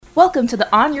Welcome to the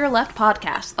On Your Left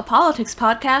podcast, a politics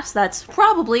podcast that's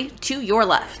probably to your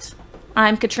left.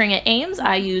 I'm Katrina Eames.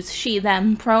 I use she,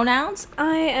 them pronouns.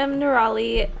 I am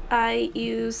Nirali. I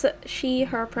use she,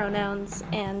 her pronouns,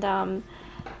 and I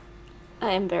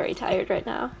am very tired right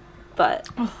now, but...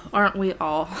 Aren't we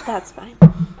all? That's fine.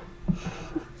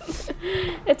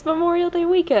 It's Memorial Day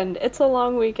weekend. It's a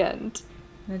long weekend.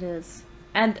 It is.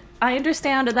 And I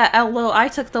understand that although I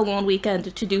took the long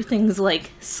weekend to do things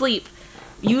like sleep,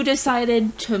 you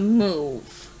decided to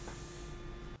move.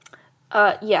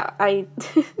 My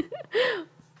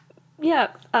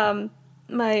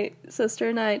sister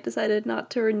and I decided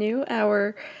not to renew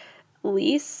our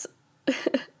lease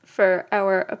for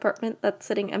our apartment that's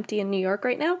sitting empty in New York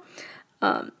right now.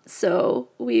 So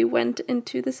we went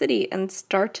into the city and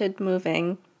started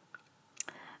moving,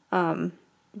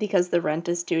 because the rent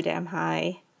is too damn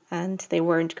high, and they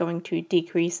weren't going to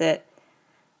decrease it,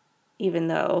 even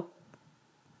though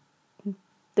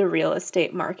the real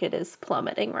estate market is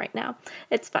plummeting right now.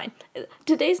 It's fine.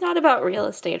 Today's not about real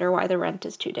estate or why the rent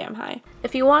is too damn high.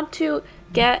 If you want to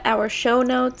get our show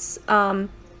notes,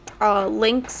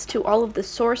 links to all of the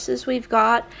sources we've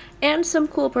got, and some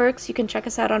cool perks, you can check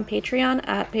us out on Patreon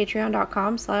at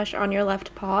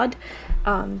patreon.com/onyourleftpod.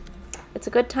 It's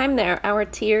a good time there. Our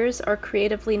tiers are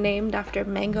creatively named after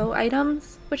mango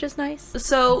items, which is nice.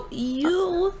 So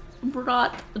you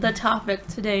brought the topic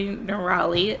today,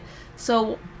 Nirali.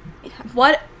 So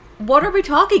what are we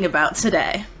talking about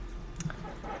today?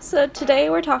 So today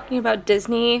we're talking about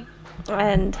Disney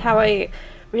and how I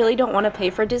really don't want to pay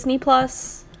for Disney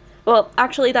Plus. Well,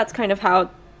 actually that's kind of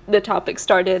how the topic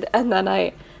started, and then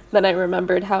I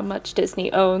remembered how much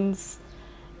Disney owns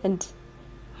and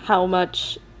how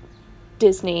massive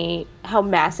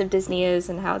Disney is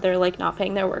and how they're like not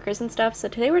paying their workers and stuff. So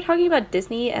today we're talking about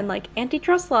Disney and like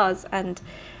antitrust laws and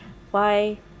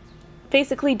why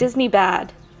basically Disney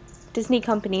bad. Disney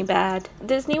company bad.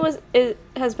 Disney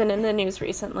has been in the news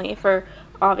recently for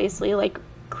obviously like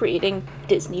creating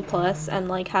Disney Plus and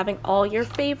like having all your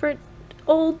favorite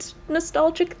old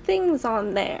nostalgic things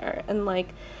on there and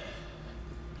like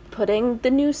putting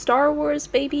the new Star Wars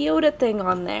Baby Yoda thing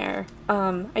on there.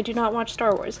 I do not watch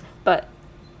Star Wars, but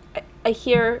I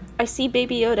see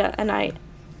Baby Yoda and I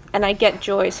get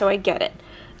joy, so I get it.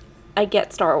 I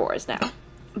get Star Wars now.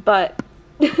 But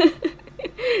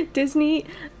Disney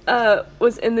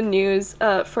was in the news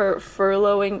for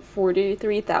furloughing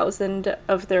 43,000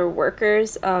 of their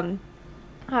workers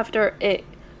after it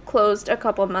closed a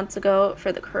couple months ago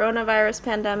for the coronavirus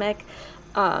pandemic,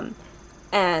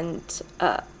 and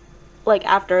like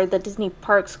after the Disney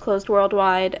parks closed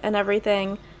worldwide and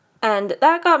everything. And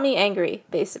that got me angry,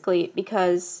 basically,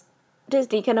 because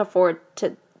Disney can afford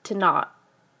to not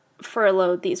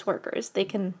furlough these workers. They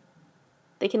can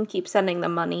keep sending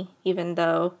them money even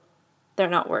though they're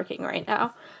not working right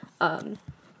now. And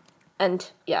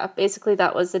yeah, basically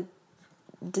that was a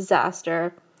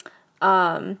disaster.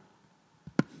 And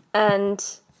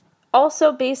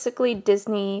also basically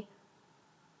Disney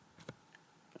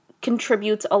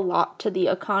contributes a lot to the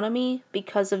economy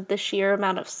because of the sheer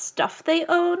amount of stuff they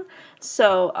own.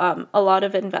 So a lot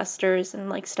of investors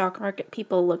and like stock market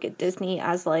people look at Disney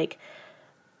as like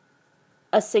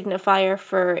a signifier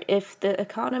for if the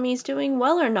economy's doing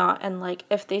well or not, and like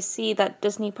if they see that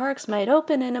Disney parks might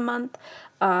open in a month,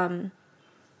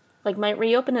 might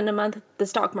reopen in a month, the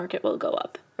stock market will go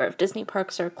up, or if Disney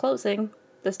parks are closing,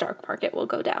 the stock market will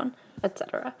go down,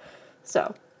 etc.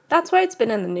 So that's why it's been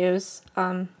in the news.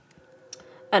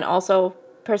 And also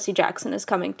Percy Jackson is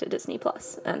coming to Disney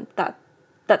Plus, and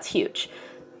that's huge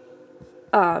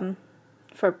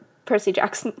for Percy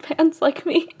Jackson fans like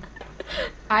me.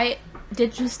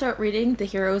 Did you start reading the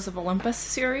Heroes of Olympus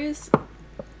series?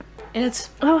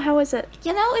 How is it?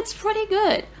 It's pretty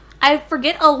good. I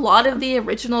forget a lot of the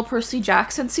original Percy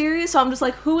Jackson series, so I'm just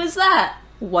like, who is that?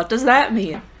 What does that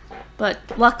mean? But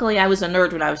luckily I was a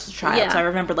nerd when I was a child, so I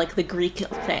remember like the Greek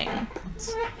thing.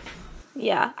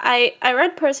 Yeah, I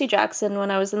read Percy Jackson when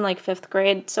I was in like 5th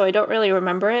grade, so I don't really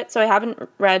remember it, so I haven't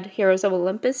read Heroes of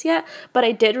Olympus yet, but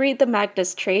I did read the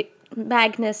Magnus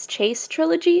Chase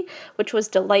trilogy, which was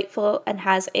delightful and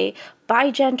has a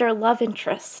bi-gender love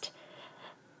interest,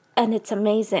 and it's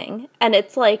amazing, and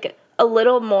it's like a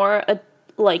little more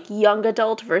like young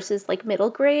adult versus like middle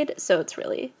grade, so it's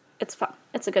fun.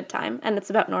 It's a good time, and it's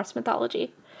about Norse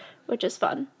mythology, which is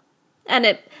fun.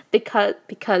 And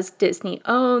because Disney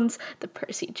owns the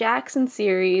Percy Jackson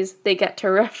series, they get to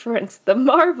reference the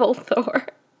Marvel Thor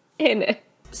in it.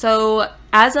 So,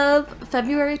 as of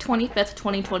February 25th,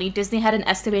 2020, Disney had an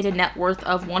estimated net worth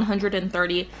of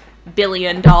 $130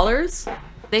 billion.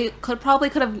 They could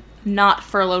have not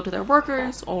furloughed their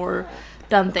workers or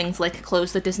done things like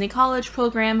close the Disney College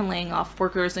program and laying off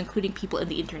workers, including people in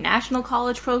the International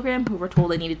College program who were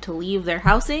told they needed to leave their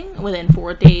housing within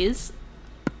 4 days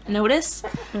notice.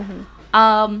 Mm-hmm.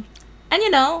 And, you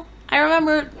know, I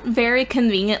remember very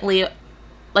conveniently,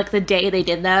 like, the day they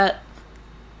did that,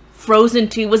 Frozen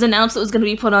 2 was announced it was going to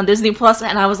be put on Disney Plus,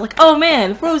 and I was like, oh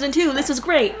man, Frozen 2, this is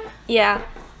great. Yeah.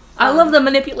 I love the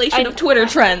manipulation of Twitter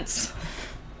trends.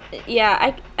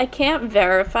 Yeah, I can't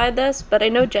verify this, but I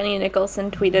know Jenny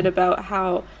Nicholson tweeted about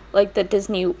how, like, the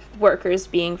Disney workers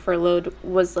being furloughed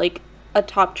was, like, a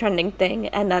top trending thing,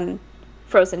 and then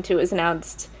Frozen 2 was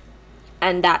announced,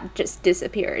 and that just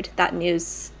disappeared. That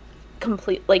news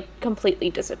completely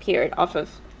disappeared off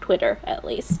of Twitter, at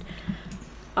least.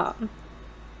 And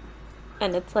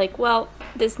it's like, well,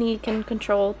 Disney can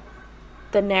control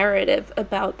the narrative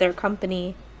about their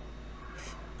company,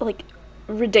 like,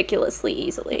 ridiculously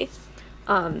easily.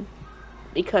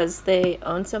 Because they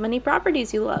own so many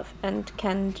properties you love and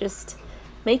can just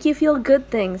make you feel good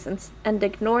things and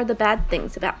ignore the bad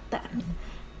things about them.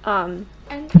 And,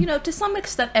 you know, to some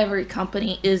extent, every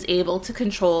company is able to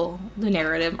control the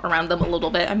narrative around them a little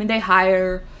bit. I mean, they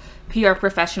hire PR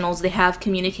professionals, they have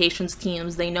communications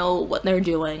teams, they know what they're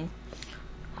doing.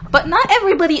 But not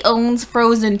everybody owns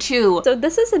Frozen 2. So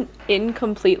this is an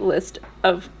incomplete list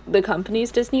of the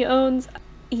companies Disney owns.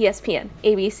 ESPN,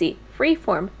 ABC,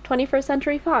 Freeform, 21st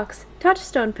Century Fox,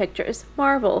 Touchstone Pictures,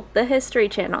 Marvel, The History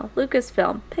Channel,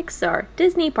 Lucasfilm, Pixar,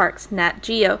 Disney Parks, Nat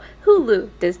Geo,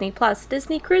 Hulu, Disney Plus,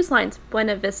 Disney Cruise Lines,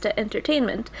 Buena Vista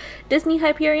Entertainment, Disney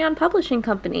Hyperion Publishing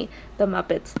Company, The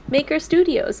Muppets, Maker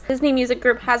Studios. Disney Music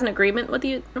Group has an agreement with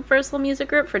Universal Music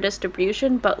Group for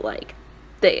distribution, but, like,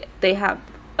 they have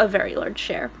a very large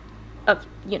share of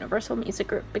Universal Music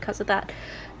Group because of that.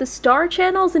 The Star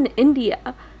Channels in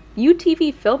India,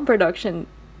 UTV Film Production,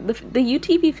 the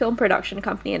UTV Film Production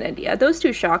Company in India, those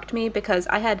two shocked me because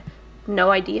I had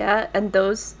no idea, and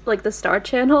those, like, the Star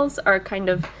Channels are kind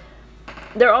of,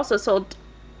 they're also sold,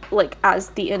 like,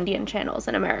 as the Indian channels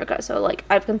in America, so, like,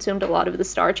 I've consumed a lot of the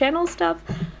Star Channel stuff.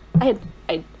 I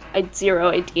had zero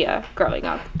idea growing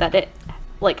up that it,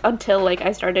 like, until, like,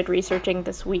 I started researching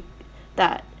this week,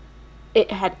 that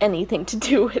it had anything to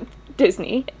do with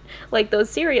Disney. Like those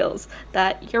serials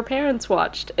that your parents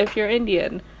watched if you're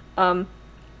Indian.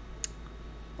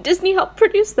 Disney helped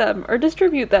produce them or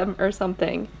distribute them or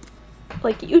something.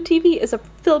 Like, UTV is a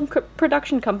film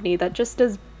production company that just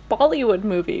does Bollywood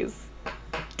movies.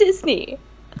 Disney.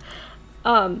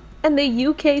 And the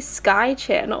UK Sky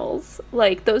channels.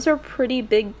 Like, those are pretty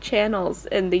big channels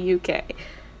in the UK.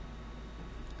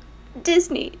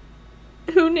 Disney.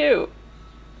 Who knew?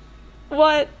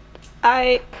 What?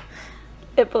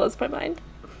 It blows my mind.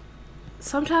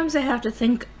 Sometimes I have to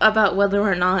think about whether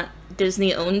or not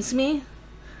Disney owns me.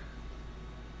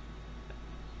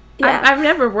 Yeah. I've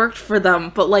never worked for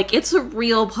them, but, like, it's a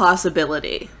real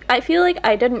possibility. I feel like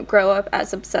I didn't grow up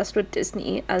as obsessed with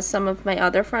Disney as some of my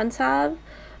other friends have.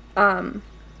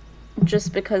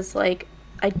 Just because, like,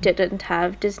 I didn't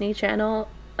have Disney Channel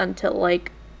until,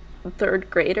 like, 3rd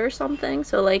grade or something.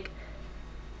 So, like,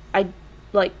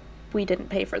 we didn't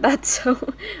pay for that,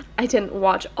 so I didn't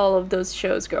watch all of those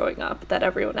shows growing up that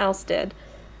everyone else did.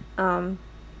 And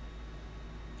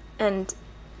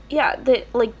yeah,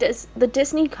 the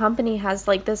Disney company has,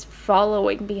 like, this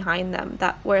following behind them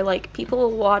that where, like, people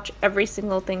will watch every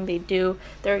single thing they do.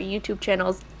 There are YouTube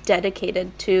channels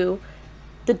dedicated to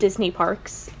the Disney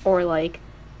parks or, like,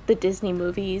 the Disney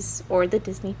movies or the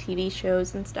Disney TV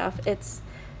shows and stuff. It's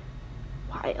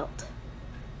wild.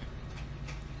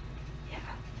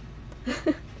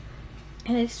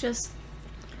 And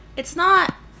it's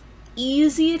not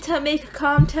easy to make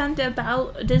content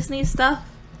about Disney stuff.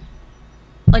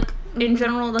 Like, in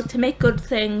general, like, to make good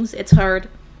things, it's hard.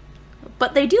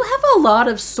 But they do have a lot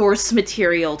of source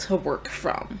material to work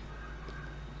from.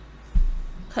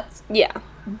 Yeah.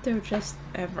 They're just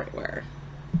everywhere.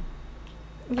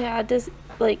 Yeah,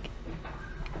 like,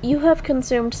 you have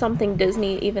consumed something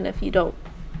Disney even if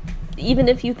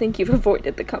you think you've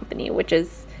avoided the company, which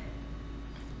is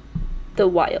the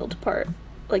wild part,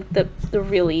 like the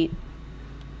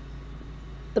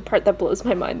part that blows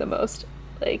my mind the most.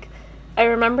 Like, I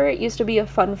remember it used to be a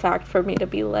fun fact for me to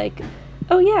be like,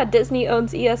 oh yeah, Disney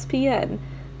owns ESPN,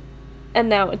 and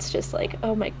now it's just like,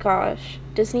 oh my gosh,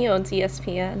 Disney owns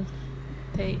ESPN.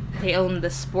 They own the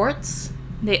sports,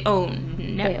 they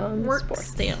own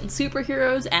networks, they own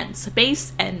superheroes and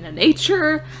space and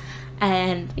nature,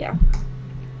 and yeah,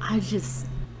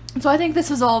 so I think this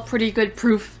is all pretty good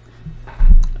proof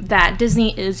that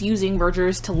Disney is using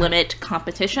mergers to limit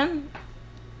competition.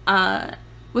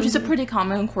 which is a pretty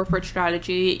common corporate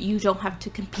strategy. You don't have to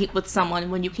compete with someone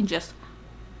when you can just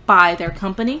buy their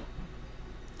company.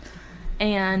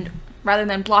 And rather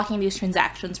than blocking these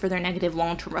transactions for their negative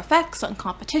long-term effects on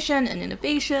competition and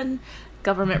innovation,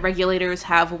 government regulators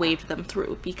have waved them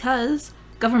through, because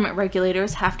government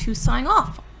regulators have to sign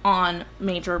off on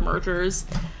major mergers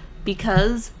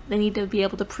because they need to be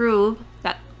able to prove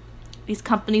that these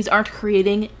companies aren't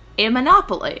creating a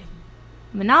monopoly.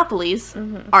 Monopolies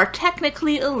are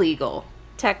technically illegal.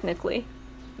 Technically.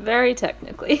 Very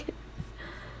technically.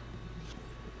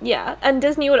 Yeah, and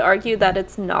Disney would argue that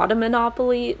it's not a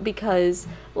monopoly because,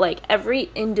 like, every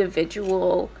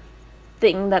individual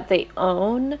thing that they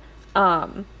own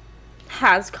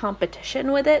has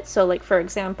competition with it. So, like, for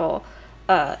example,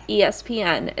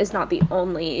 ESPN is not the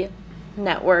only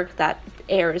network that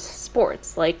airs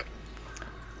sports. Like,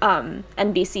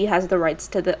 NBC has the rights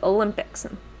to the Olympics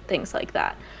and things like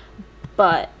that.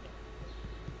 But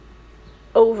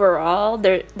overall,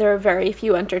 there are very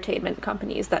few entertainment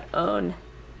companies that own,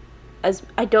 as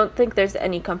I don't think there's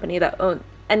any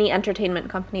entertainment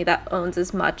company that owns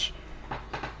as much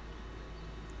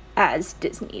as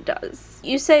Disney does.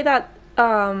 You say that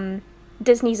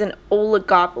Disney's an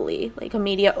oligopoly, like a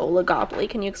media oligopoly.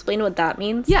 Can you explain what that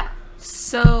means? Yeah.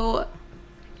 So,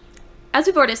 as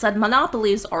we've already said,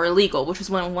 monopolies are illegal, which is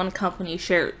when one company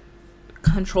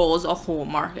controls a whole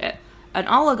market. An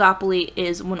oligopoly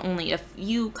is when only a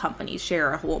few companies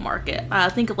share a whole market.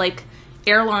 Think of, like,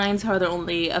 airlines, how there are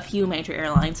only a few major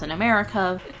airlines in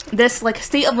America. This, like,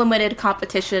 state of limited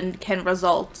competition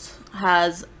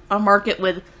has a market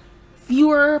with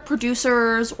fewer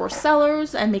producers or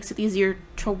sellers and makes it easier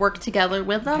to work together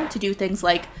with them to do things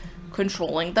like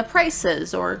controlling the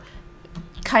prices or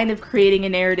kind of creating a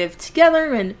narrative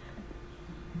together and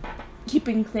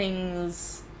keeping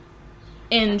things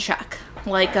in check.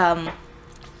 Like,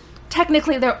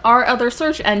 technically there are other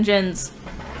search engines,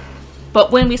 but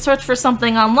when we search for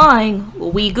something online,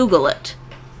 we Google it,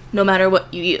 no matter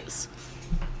what you use.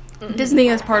 Disney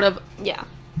is part of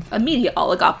a media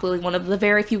oligopoly, one of the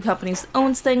very few companies that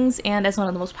owns things, and as one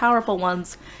of the most powerful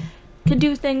ones, can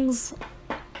do things,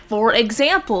 for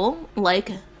example,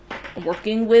 like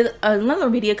working with another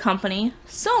media company,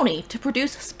 Sony, to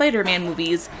produce Spider-Man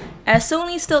movies, as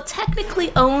Sony still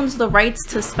technically owns the rights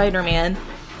to Spider-Man,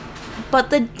 but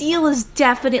the deal is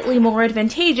definitely more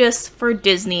advantageous for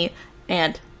Disney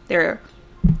and their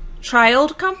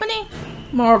child company,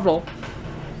 Marvel.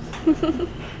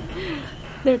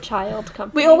 Their child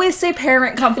company. We always say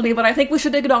parent company, but I think we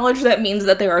should acknowledge that means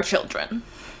that they are children.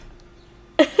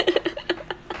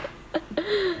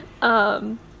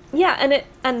 Yeah,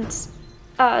 and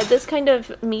this kind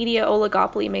of media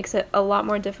oligopoly makes it a lot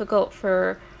more difficult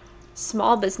for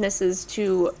small businesses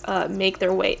to make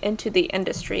their way into the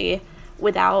industry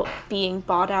without being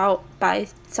bought out by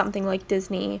something like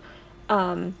Disney,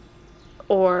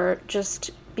 or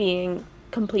just being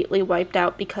completely wiped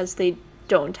out because they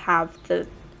don't have the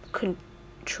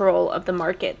control of the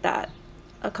market that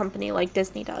a company like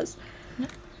Disney does.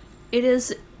 It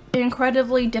is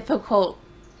incredibly difficult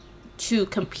to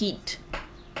compete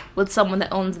with someone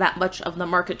that owns that much of the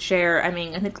market share. I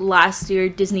mean, I think last year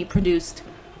Disney produced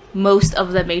most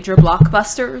of the major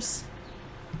blockbusters.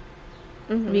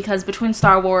 Because between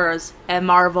Star Wars and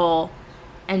Marvel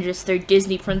and just their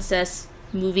Disney princess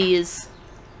movies,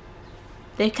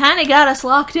 they kind of got us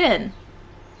locked in.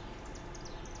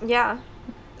 Yeah.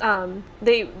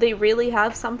 They really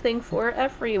have something for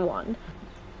everyone.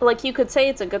 Like, you could say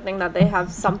it's a good thing that they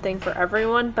have something for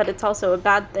everyone, but it's also a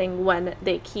bad thing when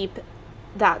they keep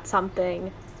that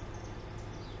something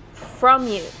from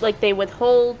you. Like, they're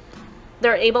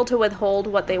able to withhold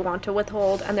what they want to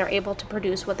withhold, and they're able to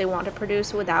produce what they want to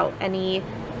produce without any,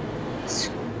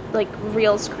 like,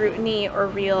 real scrutiny or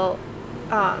real,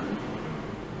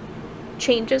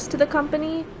 changes to the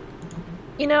company.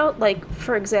 You know, like,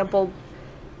 for example,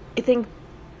 I think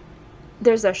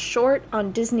there's a short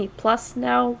on Disney Plus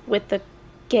now with a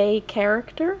gay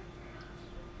character,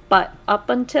 but up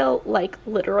until, like,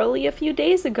 literally a few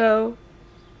days ago,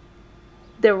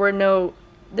 there were no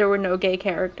gay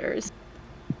characters.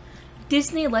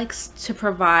 Disney likes to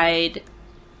provide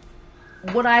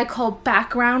what I call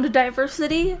background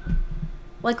diversity.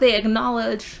 Like, they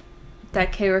acknowledge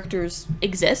that characters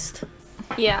exist.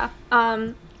 Yeah.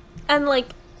 And, like,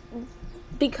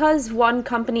 because one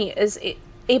company is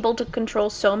able to control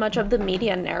so much of the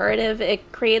media narrative,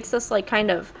 it creates this, like, kind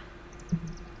of,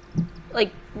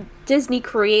 like, Disney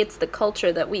creates the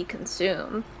culture that we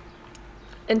consume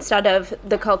instead of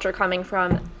the culture coming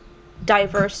from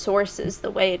diverse sources the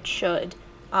way it should,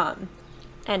 and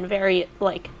very,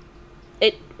 like,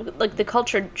 like, the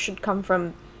culture should come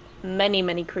from many,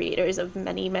 many creators of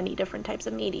many, many different types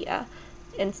of media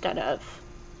instead of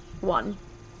one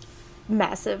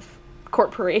massive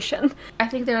corporation. I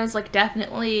think there was, like,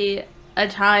 definitely a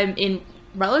time in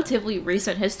relatively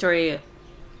recent history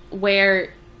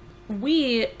where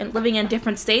we, living in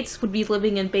different states, would be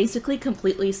living in basically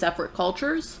completely separate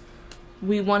cultures.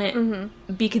 We wouldn't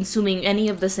be consuming any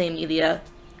of the same media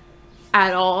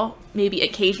at all. Maybe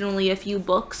occasionally a few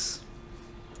books.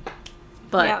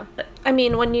 But yeah. I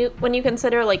mean, when you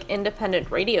consider, like,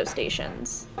 independent radio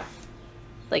stations,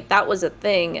 like, that was a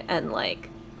thing, and, like,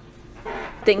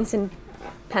 things in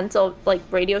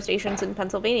radio stations in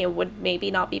Pennsylvania would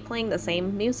maybe not be playing the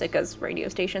same music as radio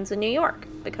stations in New York,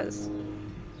 because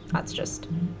that's just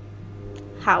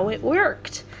how it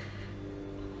worked.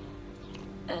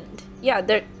 And yeah,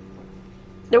 there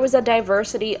was a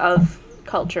diversity of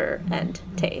culture and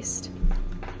taste,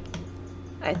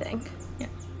 I think. Yeah.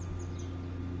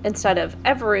 Instead of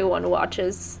everyone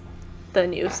watches the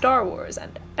new Star Wars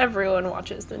and everyone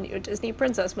watches the new Disney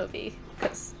Princess movie,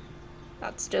 because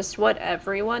that's just what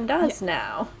everyone does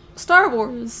now. Star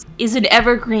Wars is an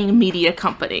evergreen media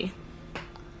company.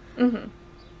 Mm-hmm.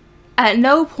 At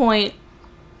no point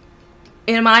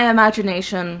in my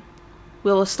imagination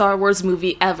will a Star Wars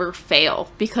movie ever fail,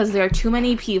 because there are too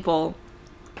many people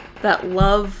that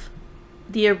love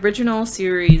the original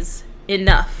series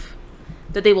enough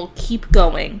that they will keep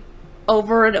going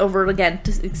over and over again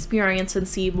to experience and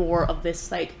see more of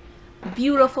this, like,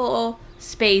 beautiful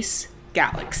space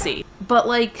galaxy. But,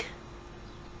 like,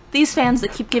 these fans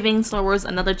that keep giving Star Wars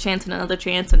another chance and another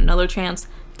chance and another chance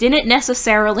didn't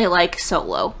necessarily like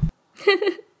Solo.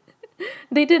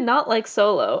 They did not like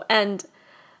Solo, and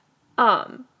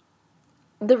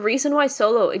the reason why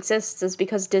Solo exists is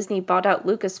because Disney bought out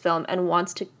Lucasfilm and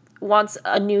wants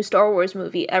a new Star Wars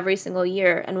movie every single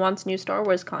year, and wants new Star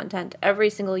Wars content every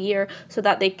single year, so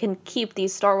that they can keep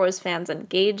these Star Wars fans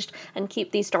engaged and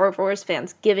keep these Star Wars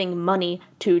fans giving money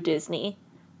to Disney.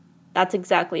 That's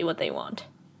exactly what they want.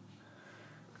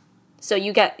 So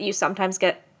you sometimes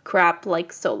get crap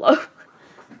like Solo.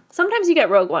 Sometimes you get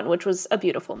Rogue One, which was a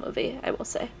beautiful movie, I will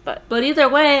say. But either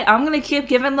way, I'm gonna keep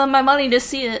giving them my money to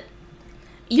see it,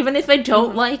 even if I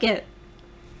don't like it.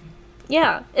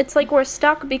 Yeah, it's like we're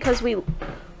stuck because we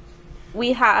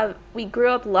grew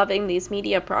up loving these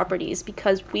media properties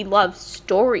because we love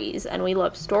stories and we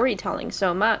love storytelling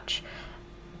so much,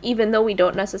 even though we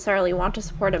don't necessarily want to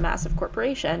support a massive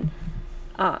corporation.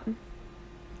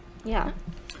 Yeah.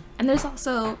 And there's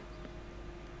also,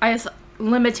 I guess,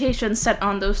 limitations set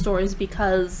on those stories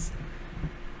because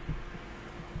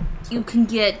you can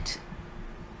get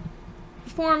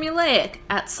formulaic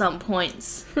at some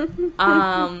points.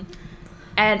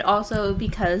 And also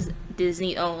because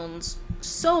Disney owns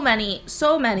so many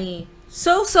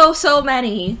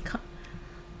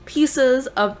pieces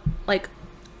of, like,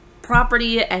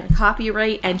 property and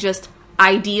copyright and just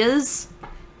ideas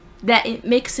that it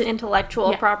makes it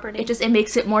intellectual property. It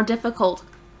makes it more difficult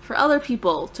for other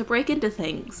people to break into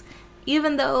things,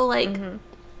 even though, like,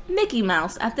 Mickey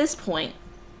Mouse at this point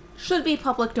should be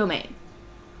public domain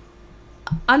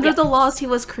under the laws he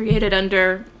was created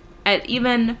under. And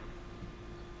even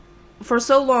for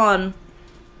so long,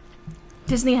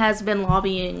 Disney has been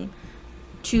lobbying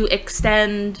to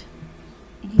extend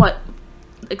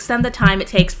the time it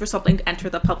takes for something to enter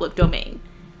the public domain.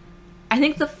 I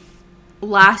think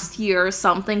last year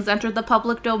some things entered the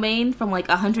public domain from, like,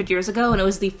 100 years ago, and it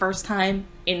was the first time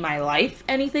in my life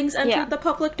anything's entered the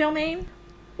public domain.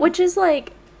 Which is,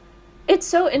 like, it's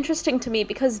so interesting to me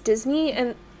because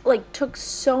Disney took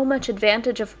so much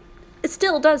advantage of, it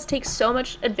still does take so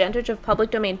much advantage of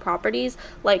public domain properties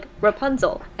like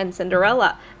Rapunzel and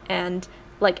Cinderella and,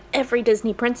 like, every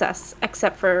Disney princess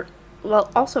except for, well,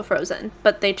 also Frozen,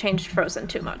 but they changed Frozen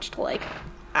too much to, like,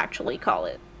 actually call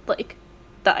it, like,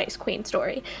 the Ice Queen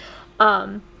story.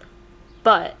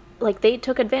 But, like, they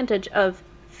took advantage of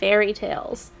fairy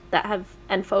tales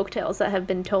and folk tales that have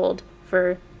been told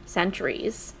for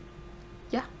centuries.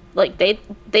 Yeah. Like,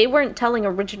 they weren't telling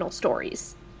original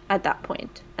stories at that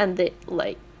point, and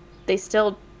they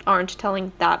still aren't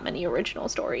telling that many original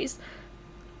stories.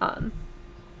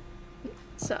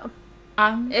 So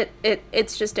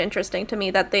it's just interesting to me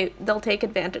that they'll take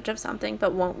advantage of something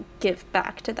but won't give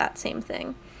back to that same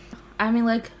thing. I mean,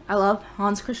 like, I love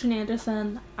Hans Christian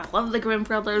Andersen. I love the Grimm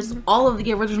brothers. All of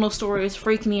the original stories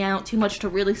freak me out too much to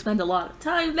really spend a lot of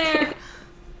time there.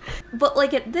 But,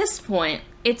 like, at this point,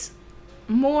 it's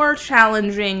more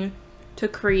challenging to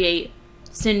create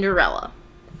Cinderella.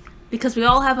 Because we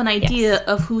all have an idea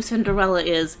of who Cinderella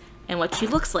is and what she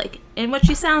looks like and what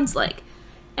she sounds like.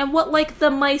 and what, like,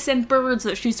 the mice and birds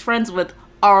that she's friends with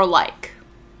are like.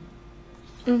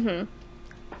 Mm-hmm.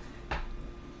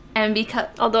 And because...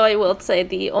 Although I will say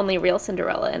the only real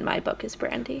Cinderella in my book is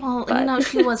Brandy. Well, but...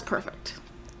 she was perfect.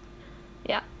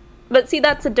 Yeah. But see,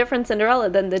 that's a different Cinderella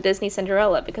than the Disney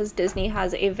Cinderella, because Disney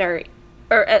has a very...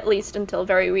 Or at least until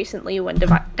very recently, when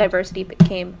diversity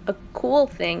became a cool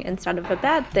thing instead of a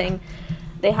bad thing,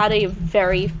 they had a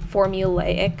very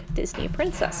formulaic Disney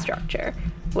princess structure,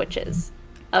 which is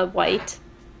a white,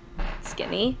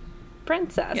 skinny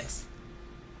princess. Yes.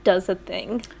 Does a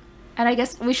thing. And I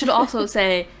guess we should also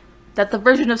say that the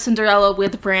version of Cinderella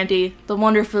with Brandy, the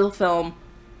wonderful film,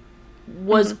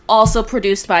 was also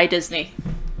produced by Disney.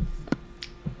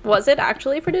 Was it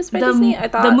actually produced by Disney? I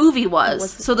thought the movie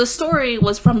was. So the story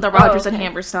was from the Rodgers and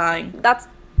Hammerstein.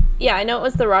 Yeah, I know it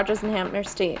was the Rodgers and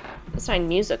Hammerstein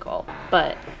musical,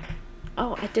 but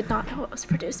I did not know it was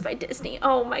produced by Disney.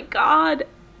 Oh my god.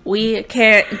 We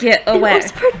can't get away. It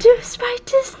was produced by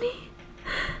Disney.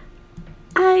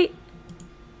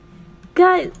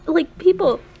 Guys, like,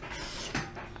 people...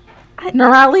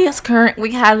 Nirali is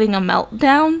currently having a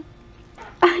meltdown.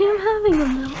 I am having a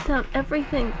meltdown.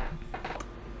 Everything.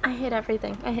 I hate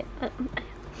everything.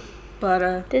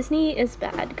 But, Disney is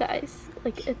bad, guys.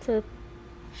 Like, it's a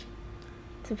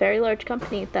very large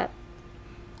company that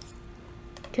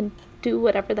can do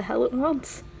whatever the hell it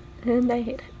wants. And I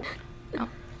hate it. No.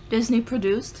 Disney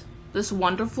produced this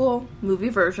wonderful movie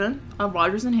version of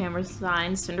Rodgers and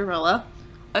Hammerstein's Cinderella,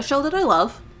 a show that I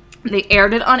love. They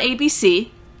aired it on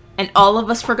ABC, and all of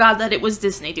us forgot that it was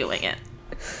Disney doing it.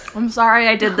 I'm sorry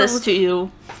I did this to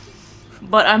you,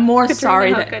 but I'm more Katrina,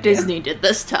 sorry that Disney did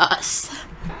this to us.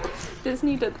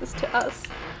 Disney did this to us.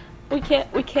 We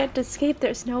can't escape.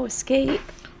 There's no escape.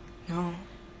 No.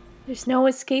 There's no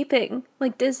escaping.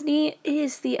 Like, Disney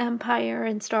is the empire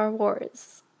in Star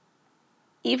Wars.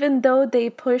 Even though they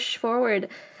push forward.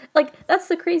 Like, that's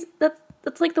the crazy...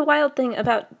 That's like the wild thing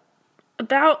about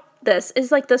this,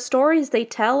 is like the stories they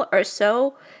tell are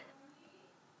so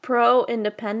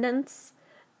pro-independence,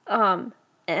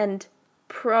 and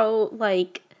pro,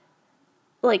 like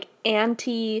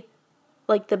anti,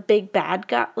 like, the big bad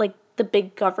guy, like, the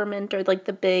big government, or, like,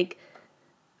 the big,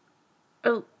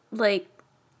 or, like,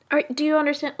 do you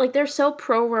understand? Like, they're so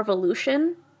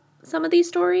pro-revolution, some of these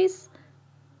stories,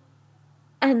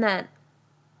 and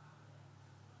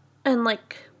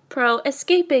like,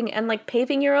 pro-escaping, and, like,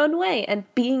 paving your own way, and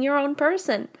being your own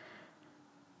person.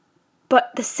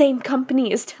 But the same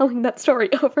company is telling that story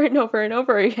over and over and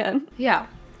over again. Yeah.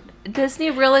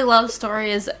 Disney really loves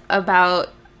stories about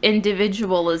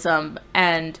individualism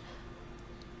and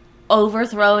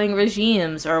overthrowing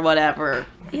regimes or whatever.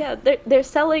 Yeah, they're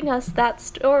selling us that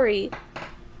story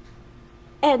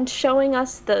and showing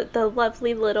us the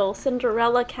lovely little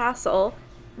Cinderella castle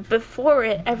before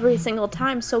it every single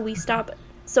time, so we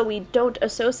don't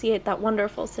associate that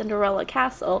wonderful Cinderella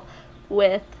castle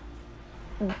with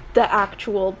the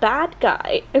actual bad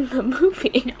guy in the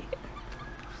movie.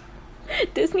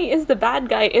 Disney is the bad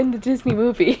guy in the Disney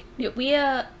movie.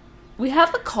 Yeah, we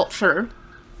have a culture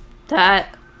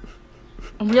that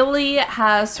really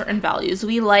has certain values.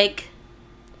 We like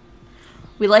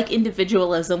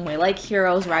individualism. We like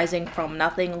heroes rising from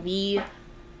nothing. We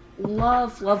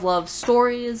love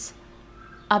stories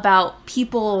about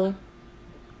people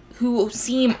who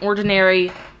seem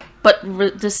ordinary but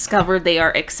discovered they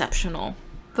are exceptional.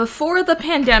 Before the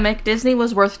pandemic, Disney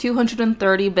was worth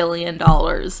 $230 billion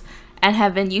and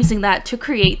have been using that to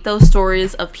create those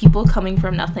stories of people coming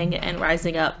from nothing and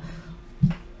rising up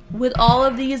with all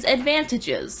of these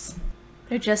advantages.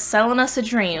 They're just selling us a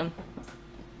dream.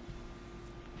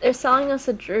 They're selling us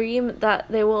a dream that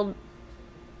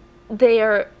they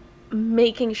are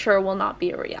making sure will not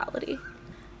be a reality.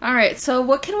 Alright, so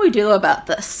what can we do about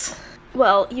this?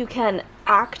 Well, you can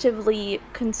actively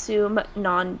consume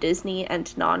non-Disney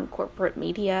and non-corporate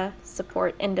media,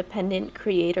 support independent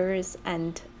creators,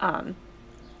 and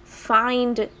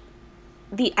find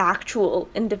the actual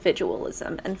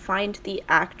individualism and find the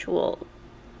actual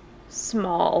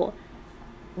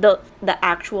the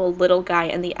actual little guy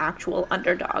and the actual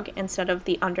underdog instead of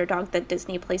the underdog that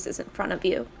Disney places in front of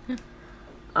you.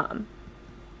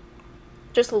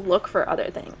 Just look for other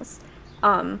things.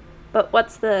 But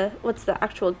what's the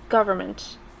actual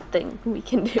government thing we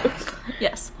can do?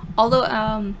 Yes. Although,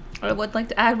 I would like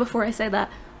to add before I say that,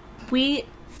 we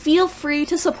feel free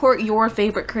to support your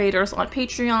favorite creators on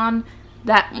Patreon.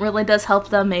 That really does help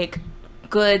them make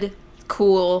good,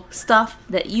 cool stuff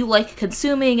that you like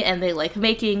consuming and they like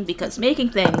making, because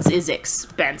making things is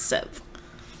expensive.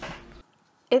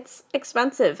 It's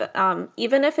expensive.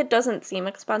 Even if it doesn't seem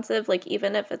expensive, like,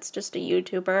 even if it's just a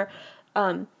YouTuber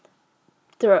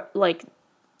they're, like,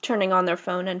 turning on their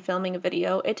phone and filming a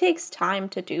video, it takes time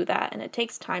to do that, and it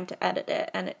takes time to edit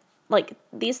it, and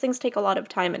these things take a lot of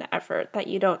time and effort that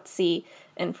you don't see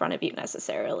in front of you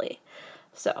necessarily.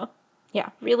 So, yeah,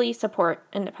 really support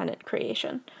independent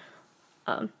creation.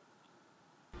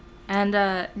 And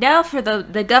now for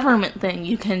the government thing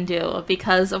you can do,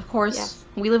 because, of course,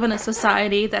 we live in a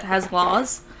society that has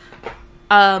laws.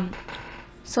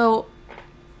 So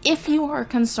if you are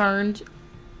concerned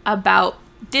about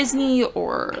Disney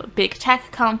or big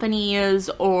tech companies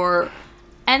or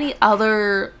any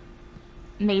other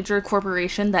major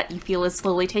corporation that you feel is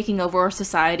slowly taking over our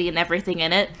society and everything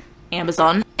in it,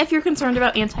 Amazon. If you're concerned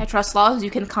about antitrust laws, you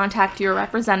can contact your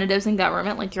representatives in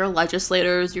government, like your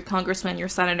legislators, your congressman, your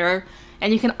senator,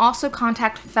 and you can also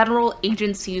contact federal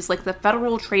agencies like the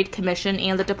Federal Trade Commission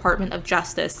and the Department of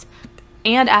Justice,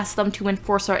 and ask them to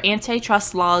enforce our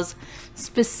antitrust laws,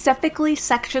 specifically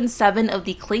Section 7 of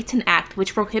the Clayton Act,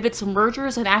 which prohibits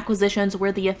mergers and acquisitions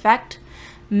where the effect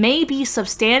may be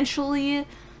substantially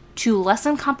to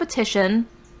lessen competition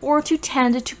or to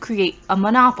tend to create a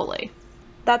monopoly.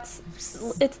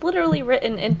 It's literally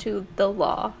written into the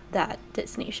law that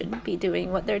Disney shouldn't be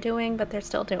doing what they're doing, but they're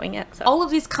still doing it. So. All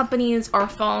of these companies are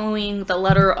following the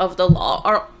letter of the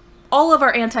law. All of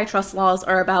our antitrust laws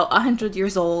are about 100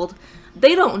 years old.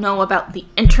 They don't know about the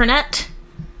internet.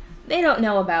 They don't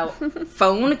know about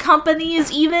phone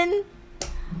companies, even.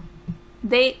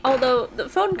 Although the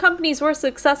phone companies were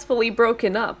successfully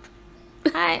broken up.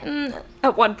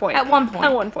 At one point.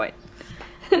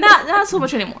 Not so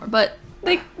much anymore, but...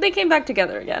 They came back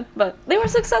together again, but they were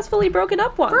successfully broken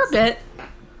up once. For a bit.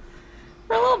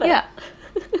 For a little bit. Yeah.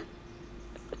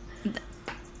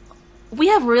 We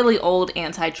have really old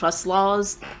antitrust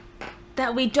laws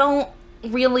that we don't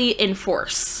really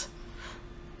enforce.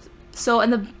 So,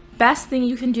 and the best thing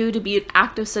you can do to be an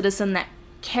active citizen that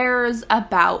cares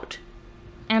about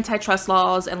antitrust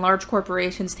laws and large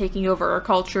corporations taking over our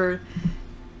culture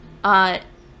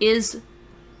is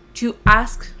to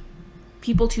ask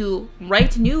people to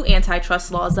write new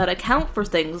antitrust laws that account for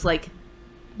things like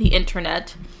the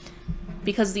internet,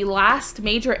 because the last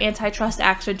major antitrust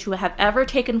action to have ever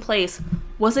taken place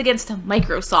was against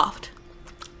Microsoft.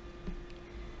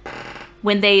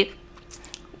 When they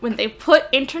put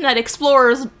Internet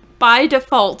Explorers by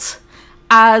default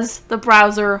as the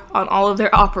browser on all of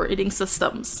their operating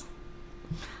systems.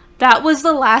 That was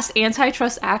the last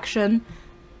antitrust action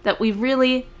that we've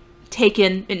really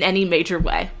taken in any major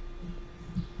way.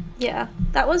 Yeah,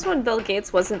 that was when Bill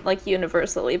Gates wasn't, like,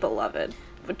 universally beloved,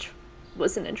 which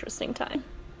was an interesting time.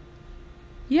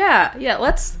 Yeah,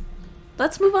 let's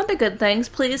move on to good things.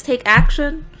 Please take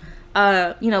action.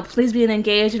 Please be an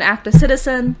engaged and active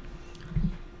citizen.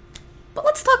 But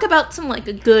let's talk about some,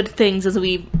 like, good things as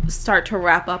we start to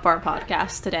wrap up our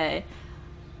podcast today.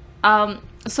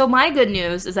 So my good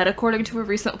news is that according to a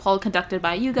recent poll conducted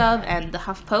by YouGov and the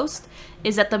HuffPost,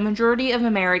 is that the majority of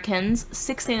Americans,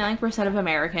 69% of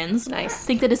Americans,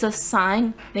 think that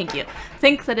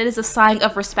it is a sign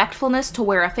of respectfulness to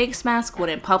wear a face mask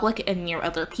when in public and near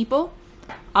other people.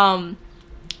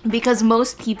 Because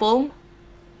most people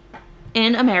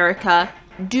in America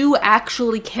do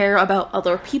actually care about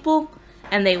other people,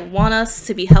 and they want us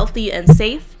to be healthy and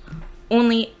safe.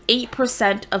 Only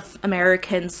 8% of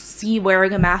Americans see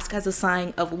wearing a mask as a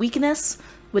sign of weakness,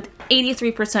 with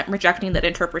 83% rejecting that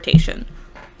interpretation.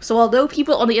 So although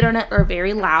people on the internet are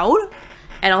very loud,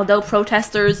 and although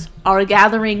protesters are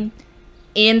gathering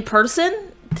in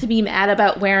person to be mad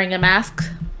about wearing a mask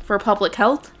for public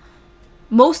health,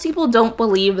 most people don't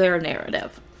believe their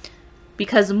narrative.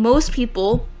 Because most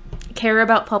people care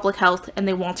about public health and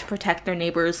they want to protect their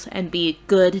neighbors and be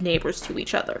good neighbors to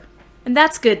each other. And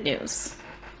that's good news.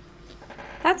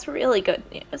 That's really good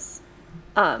news.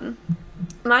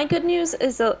 My good news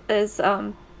is a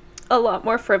lot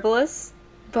more frivolous,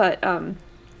 but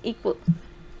equally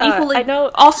I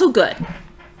know also good.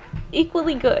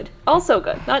 Equally good. Also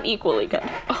good. Not equally good.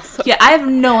 Also. Yeah, I have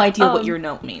no idea what your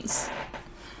note means.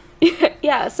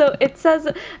 Yeah, so it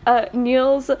says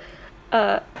Niels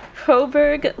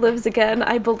Hoberg lives again.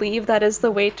 I believe that is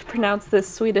the way to pronounce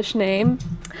this Swedish name.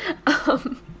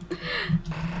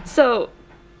 So,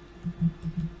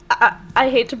 I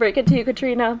hate to break it to you,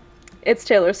 Katrina. It's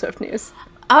Taylor Swift news.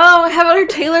 Oh, I haven't heard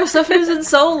Taylor Swift news in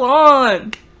so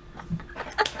long.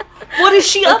 What is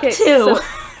she up to? So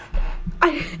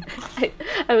I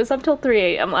was up till 3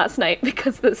 a.m. last night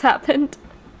because this happened.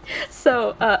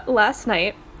 So, last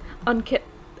night,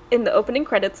 in the opening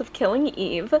credits of Killing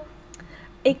Eve,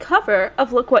 a cover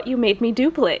of Look What You Made Me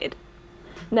Do played.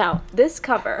 Now, this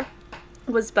cover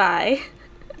was by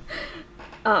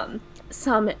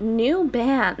some new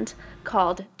band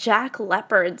called Jack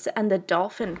Leopards and the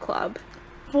Dolphin Club.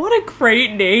 What a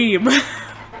great name.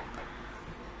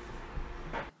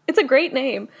 It's a great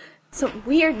name. It's a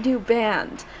weird new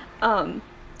band. And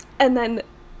then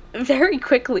very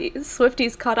quickly,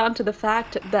 Swifties caught on to the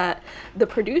fact that the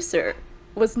producer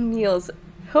was Niels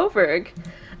Hoberg,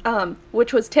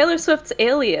 which was Taylor Swift's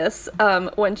alias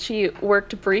when she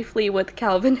worked briefly with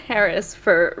Calvin Harris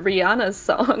for Rihanna's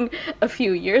song a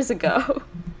few years ago.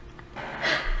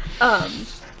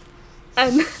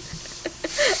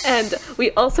 And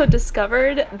we also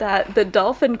discovered that the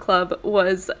Dolphin Club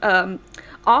was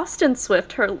Austin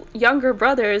Swift, her younger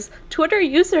brother's Twitter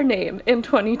username in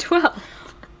 2012.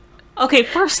 Okay,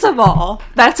 first of all,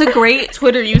 that's a great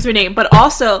Twitter username, but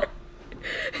also,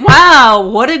 wow,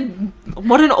 what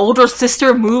an older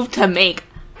sister move to make.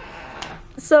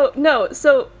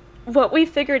 So what we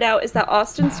figured out is that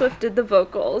Austin Swift did the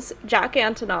vocals. Jack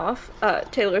Antonoff,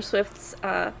 Taylor Swift's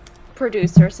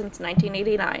producer since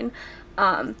 1989,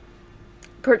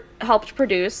 helped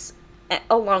produce,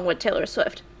 along with Taylor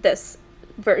Swift, this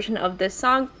version of this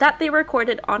song that they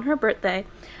recorded on her birthday.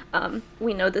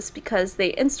 We know this because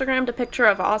they Instagrammed a picture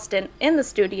of Austin in the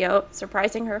studio,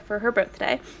 surprising her for her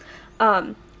birthday.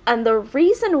 And the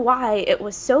reason why it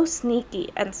was so sneaky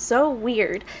and so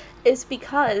weird is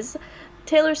because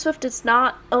Taylor Swift does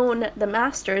not own the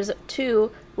masters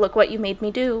to Look What You Made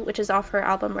Me Do, which is off her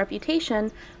album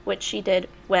Reputation, which she did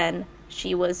when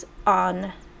she was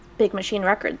on Big Machine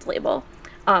Records label.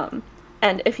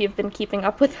 And if you've been keeping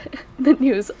up with the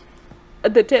news,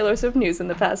 the Taylor Swift news in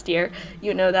the past year,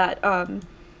 you know that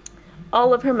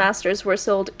all of her masters were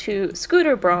sold to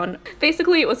Scooter Braun.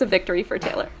 Basically, it was a victory for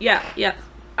Taylor. Yeah.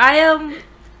 I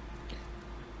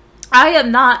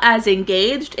am not as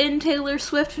engaged in Taylor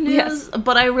Swift news, yes,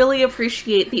 but I really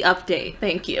appreciate the update.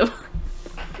 Thank you.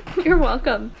 You're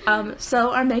welcome.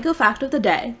 So our Mango Fact of the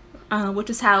Day,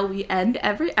 which is how we end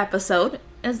every episode,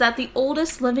 is that the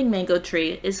oldest living mango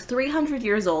tree is 300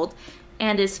 years old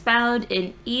and is found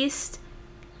in East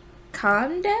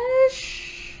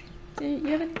Khandesh?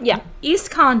 Yeah.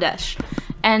 East Khandesh.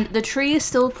 And the tree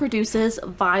still produces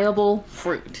viable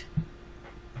fruit.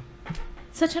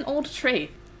 Such an old tree.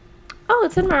 Oh,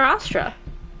 it's in Maharashtra.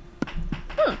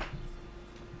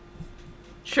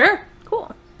 Sure.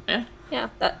 Cool. Yeah. Yeah,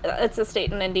 it's a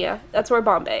state in India. That's where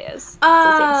Bombay is. It's oh,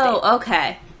 the same state.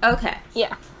 Okay.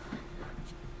 Yeah.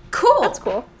 Cool. That's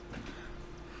cool.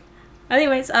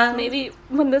 Anyways, maybe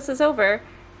when this is over,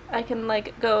 I can,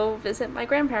 go visit my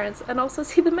grandparents and also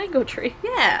see the mango tree.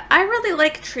 Yeah, I really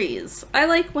like trees. I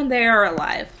like when they are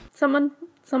alive. Someone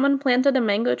planted a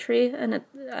mango tree and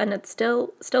it's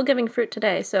still giving fruit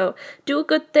today. So do a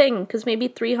good thing, because maybe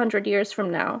 300 years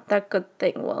from now, that good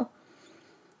thing will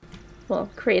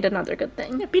create another good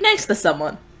thing. Yeah, be nice to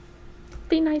someone.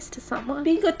 Be nice to someone.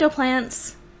 Be good to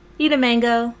plants. Eat a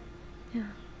mango. Yeah.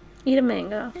 Eat a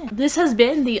mango. Yeah. This has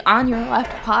been the On Your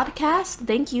Left podcast.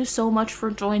 Thank you so much for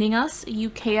joining us. You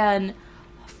can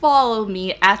follow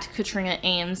me at Katrina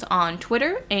Eames on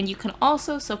Twitter, and you can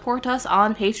also support us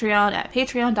on Patreon at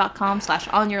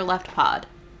patreon.com/onyourleftpod.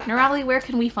 Nirali, where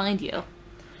can we find you?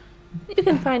 You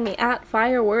can find me at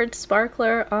Fireword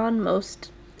Sparkler on most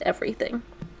everything.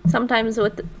 Sometimes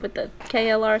with the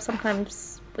KLR,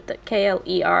 sometimes with the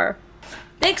KLER.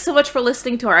 Thanks so much for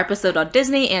listening to our episode on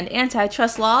Disney and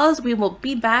antitrust laws. We will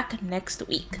be back next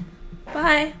week.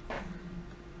 Bye.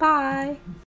 Bye.